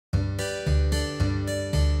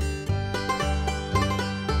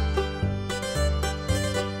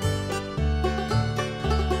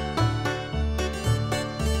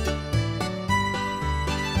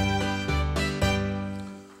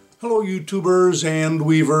Hello YouTubers and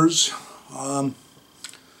weavers.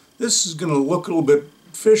 This is going to look a little bit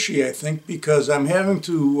fishy, I think, because I'm having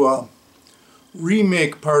to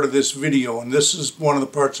remake part of this video, and this is one of the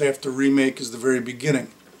parts I have to remake is the very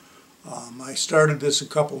beginning. I started this a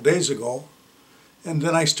couple days ago, and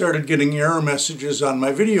then I started getting error messages on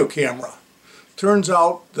my video camera. Turns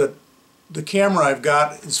out that the camera I've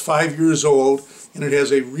got is 5 years old and it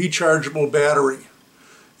has a rechargeable battery.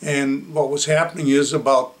 And what was happening is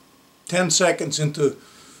about 10 seconds into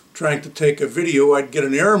trying to take a video, I'd get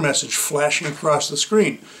an error message flashing across the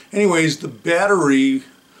screen. Anyways, the battery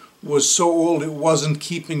was so old it wasn't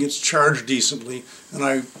keeping its charge decently, and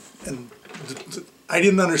I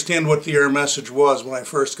didn't understand what the error message was when I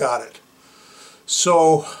first got it.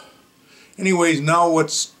 So anyways, now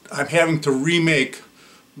I'm having to remake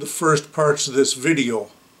the first parts of this video.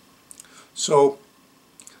 So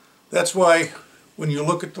that's why when you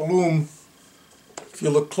look at the loom, if you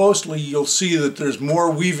look closely, you'll see that there's more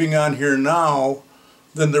weaving on here now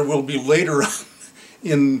than there will be later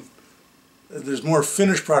on there's more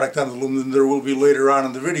finished product on the loom than there will be later on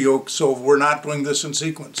in the video, so we're not doing this in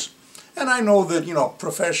sequence. And I know that, you know,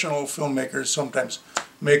 professional filmmakers sometimes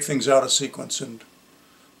make things out of sequence and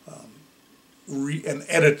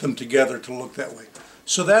edit them together to look that way.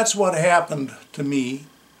 So that's what happened to me,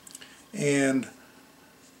 and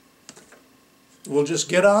we'll just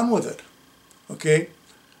get on with it. Okay,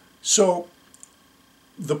 so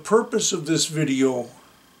the purpose of this video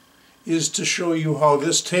is to show you how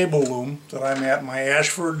this table loom that I'm at, my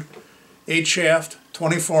Ashford 8-shaft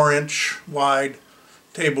 24-inch wide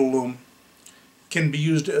table loom, can be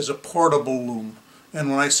used as a portable loom. And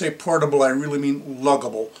when I say portable, I really mean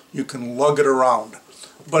luggable. You can lug it around.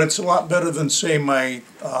 But it's a lot better than, say, my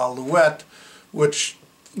Louette, which,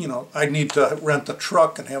 you know, I need to rent a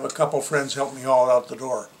truck and have a couple friends help me haul it out the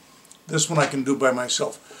door. This one I can do by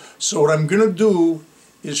myself. So what I'm going to do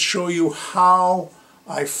is show you how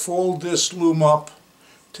I fold this loom up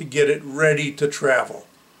to get it ready to travel.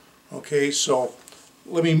 Okay, so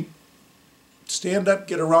let me stand up,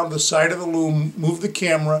 get around the side of the loom, move the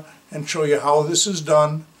camera, and show you how this is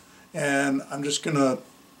done. And I'm just going to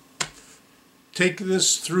take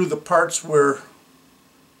this through the parts where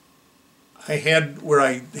I had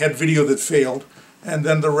video that failed, and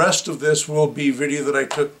then the rest of this will be video that I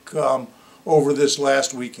took over this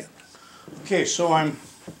last weekend. Okay, so I'm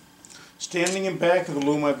standing in back of the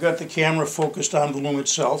loom. I've got the camera focused on the loom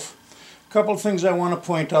itself. A couple of things I want to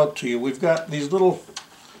point out to you. We've got these little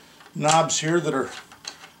knobs here that are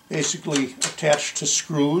basically attached to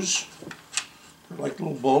screws. They're like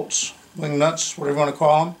little bolts, wing nuts, whatever you want to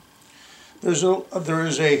call them. There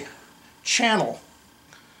is a channel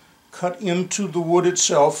cut into the wood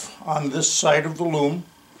itself on this side of the loom.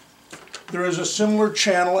 There is a similar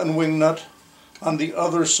channel and wing nut on the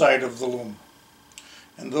other side of the loom.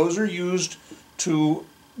 And those are used to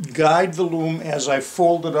guide the loom as I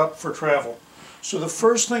fold it up for travel. So the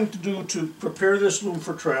first thing to do to prepare this loom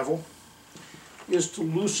for travel is to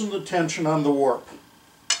loosen the tension on the warp.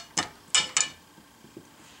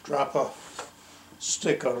 Drop a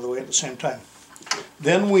stick out of the way at the same time.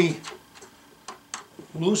 Then we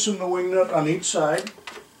loosen the wing nut on each side,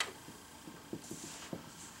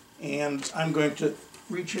 and I'm going to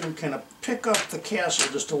reach in and kind of pick up the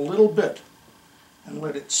castle just a little bit and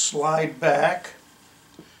let it slide back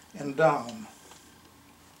and down.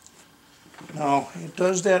 Now it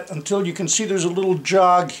does that until you can see there's a little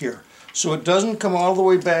jog here, so it doesn't come all the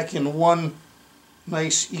way back in one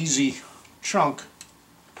nice easy chunk.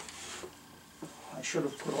 I should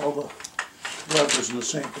have put all the levers in the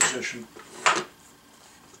same position.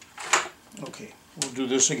 Okay, we'll do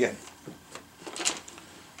this again.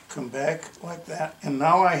 Come back like that, and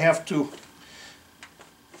now I have to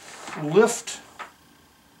lift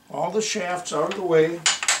all the shafts out of the way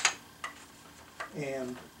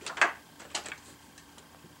and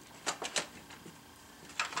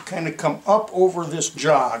kind of come up over this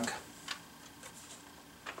jog.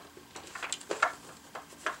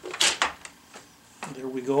 There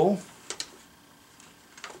we go.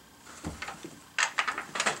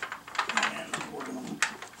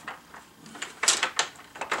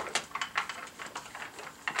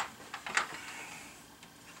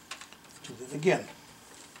 Do that again.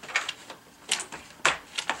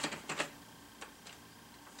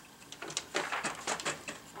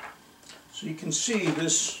 So you can see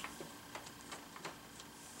this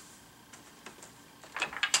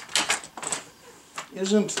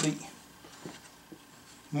isn't the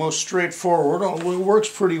most straightforward, although it works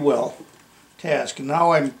pretty well, task. And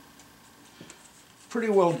now I'm pretty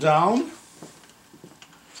well down.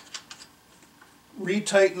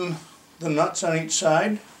 Retighten the nuts on each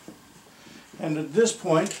side. And at this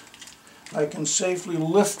point, I can safely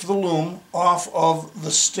lift the loom off of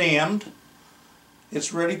the stand.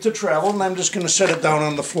 It's ready to travel, and I'm just going to set it down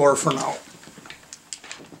on the floor for now.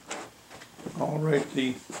 Alright,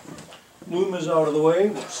 the loom is out of the way.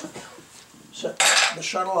 Let's set the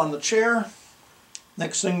shuttle on the chair.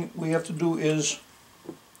 Next thing we have to do is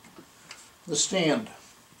the stand.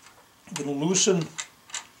 I'm going to loosen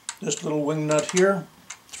this little wing nut here,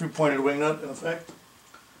 three-pointed wing nut in effect.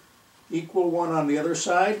 Equal one on the other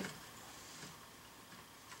side.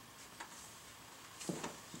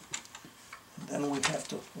 And then we have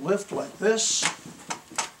to lift like this.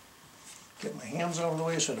 Get my hands out of the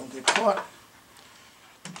way so I don't get caught.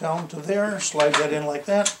 Down to there, slide that in like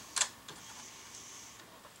that.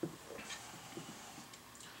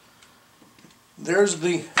 There's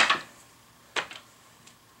the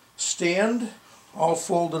stand, all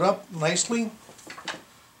folded up nicely,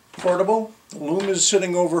 portable. The loom is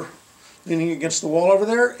sitting over, leaning against the wall over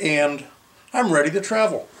there, and I'm ready to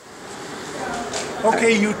travel.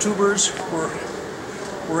 Okay, YouTubers,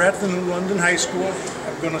 we're at the New London High School.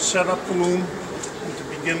 I'm going to set up the loom and to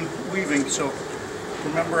begin weaving. So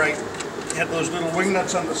remember, I had those little wing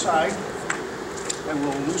nuts on the side. I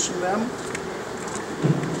will loosen them.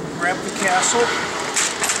 Grab the castle.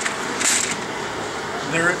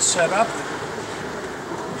 There it's set up.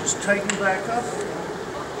 Just tighten back up.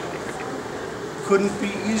 Couldn't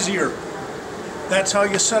be easier. That's how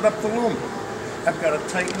you set up the loom. I've got to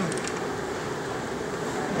tighten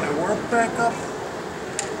my work back up,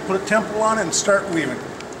 put a temple on, and start weaving.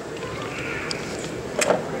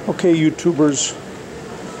 Okay, YouTubers,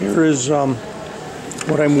 here is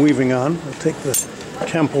what I'm weaving on. I'll take the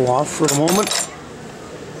temple off for a moment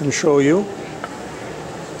and show you.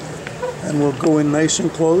 And we'll go in nice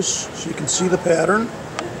and close so you can see the pattern.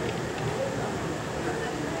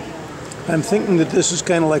 I'm thinking that this is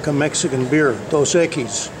kind of like a Mexican beer, Dos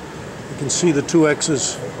Equis. You can see the two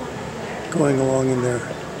X's going along in there.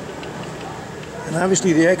 And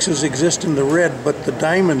obviously the X's exist in the red, but the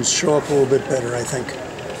diamonds show up a little bit better, I think.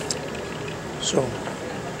 So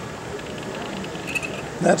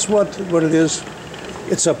that's what it is.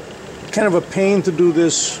 It's a kind of a pain to do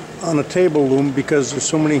this on a table loom because there's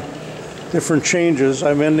so many different changes.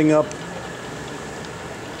 I'm ending up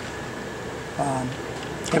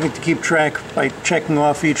having to keep track by checking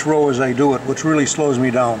off each row as I do it, which really slows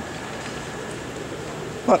me down.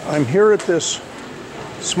 But I'm here at this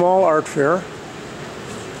small art fair.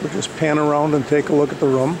 We'll just pan around and take a look at the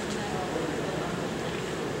room.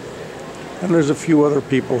 And there's a few other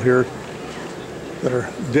people here that are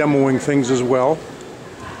demoing things as well.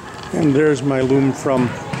 And there's my loom from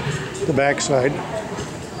the backside.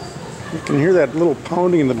 You can hear that little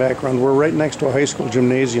pounding in the background. We're right next to a high school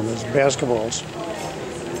gymnasium. There's basketballs.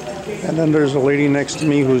 And then there's a lady next to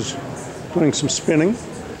me who's doing some spinning.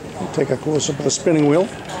 I'll take a close-up of the spinning wheel.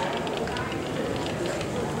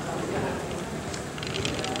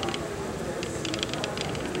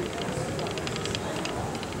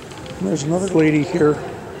 And there's another lady here.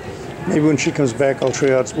 Maybe when she comes back I'll show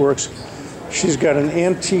you how it works. She's got an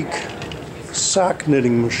antique sock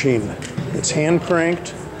knitting machine. It's hand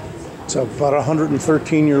cranked. It's about a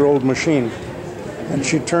 113-year-old machine. And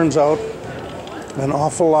she turns out an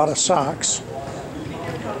awful lot of socks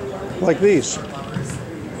like these.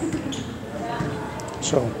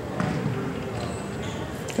 So,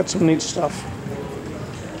 got some neat stuff.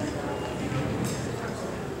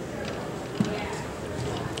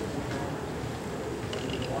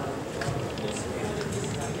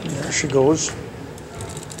 And there she goes.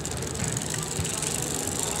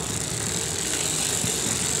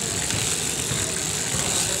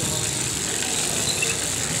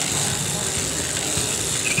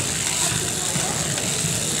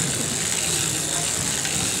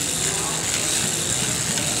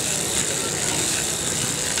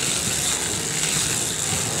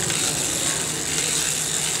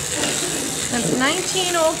 Since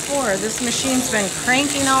 1904, this machine's been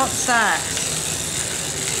cranking out socks.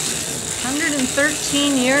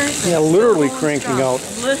 113 years. Yeah, literally cranking out.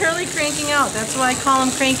 Literally cranking out. That's why I call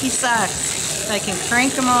them cranky socks. I can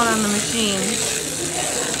crank them out on the machine.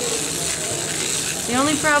 The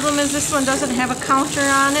only problem is this one doesn't have a counter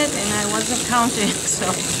on it, and I wasn't counting, so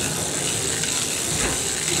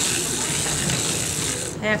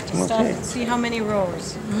I have to stop and see how many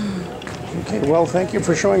rows. Okay, well, thank you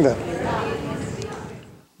for showing that.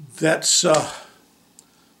 That's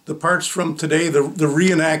the parts from today, the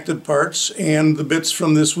reenacted parts, and the bits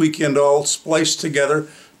from this weekend all spliced together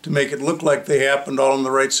to make it look like they happened all in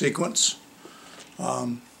the right sequence.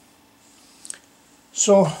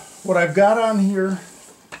 So what I've got on here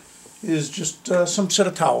is just some set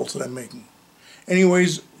of towels that I'm making.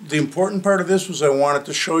 Anyways, the important part of this was I wanted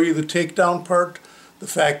to show you the takedown part, the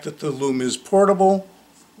fact that the Loom is portable,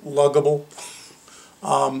 luggable,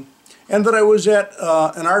 and that I was at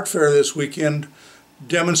an art fair this weekend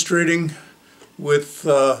demonstrating with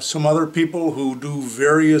some other people who do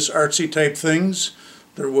various artsy type things.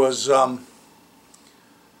 There was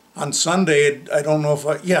on Sunday, I don't know if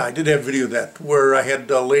I did have video of that, where I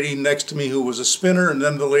had a lady next to me who was a spinner and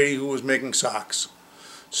then the lady who was making socks.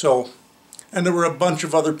 So, and there were a bunch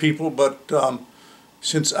of other people, but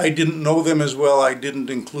since I didn't know them as well, I didn't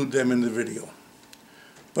include them in the video.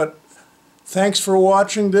 But thanks for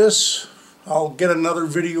watching this. I'll get another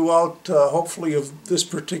video out, hopefully, of this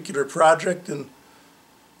particular project in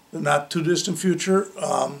the not too distant future.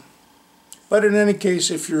 But in any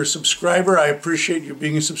case, if you're a subscriber, I appreciate you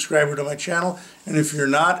being a subscriber to my channel. And if you're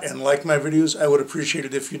not and like my videos, I would appreciate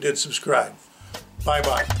it if you did subscribe.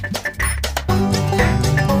 Bye-bye.